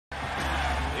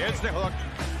Here's the hook.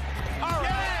 All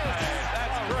right.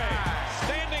 That's great.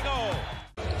 Standing O.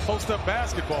 Post-up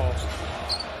basketball.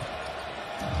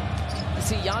 You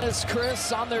see Giannis,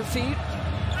 Chris on their feet.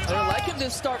 They're liking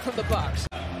this start from the Bucks.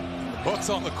 The Bucks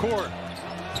on the court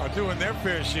are doing their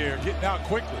fair share, getting out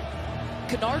quickly.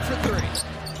 Kennard for three.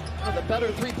 One of the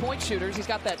better three-point shooters. He's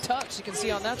got that touch you can see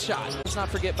on that shot. Let's not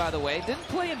forget, by the way, didn't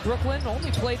play in Brooklyn,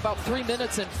 only played about 3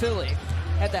 minutes in Philly.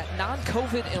 Had that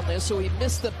non-COVID illness, so he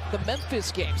missed the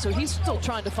Memphis game. So he's still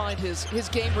trying to find his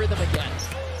game rhythm again.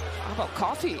 How about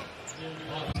Coffey?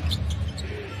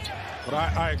 But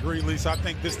I agree, Lisa. I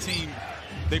think this team,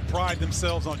 they pride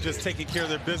themselves on just taking care of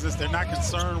their business. They're not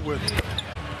concerned with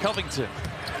Covington.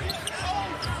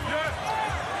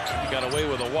 He got away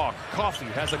with a walk. Coffey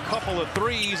has a couple of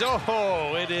threes.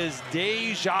 Oh, it is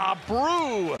deja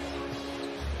vu.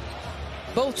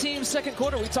 Both teams, second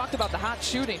quarter, we talked about the hot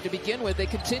shooting to begin with. They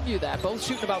continue that. Both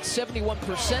shooting about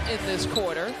 71% in this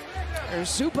quarter. There's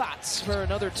Zubats for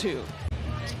another two.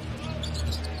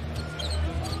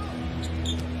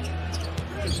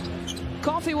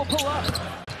 Coffey will pull up.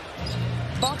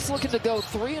 Bucks looking to go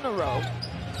 3 in a row.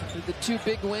 With the 2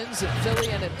 big wins in Philly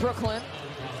and in Brooklyn.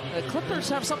 The Clippers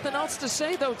have something else to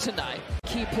say, though, tonight.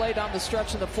 Key play down the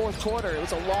stretch in the fourth quarter. It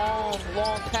was a long,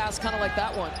 long pass, kind of like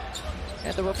that one.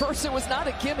 And the reverse, it was not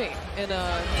a gimme in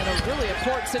a really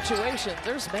important situation.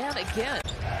 There's man again.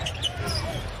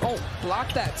 Oh,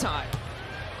 blocked that time.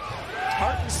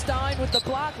 Hartenstein with the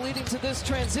block, leading to this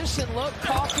transition look.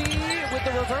 Coffey with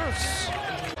the reverse.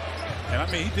 And I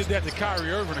mean, he did that to Kyrie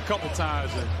Irving a couple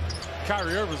times. And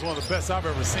Kyrie Irving is one of the best I've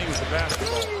ever seen as a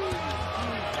basketball.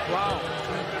 Wow.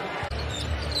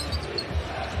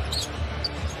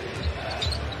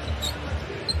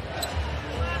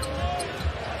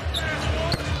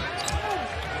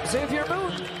 Xavier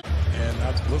Moon. And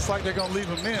it looks like they're going to leave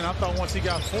him in. I thought once he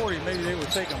got 40, maybe they would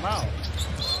take him out.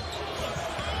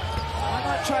 Why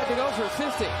not try to go for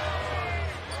 50?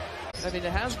 I mean,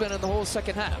 it has been in the whole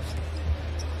second half.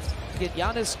 Get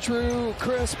Giannis, True,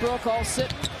 Chris, Brook all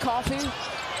sit. Coffey.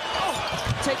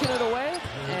 Oh, taking it away.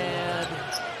 And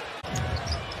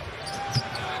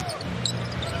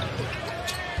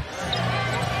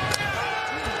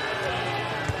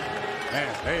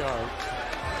man, they are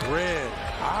red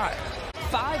hot.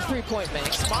 5 3-point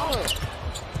makes. Malu.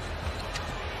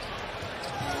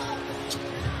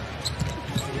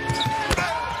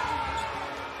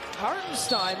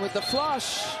 Hartenstein with the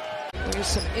flush. There's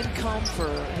some income for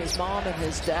his mom and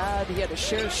his dad. He had to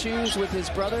share shoes with his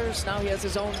brothers. Now he has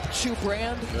his own shoe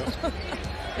brand. Yep.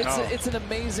 It's an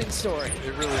amazing story.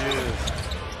 It really is.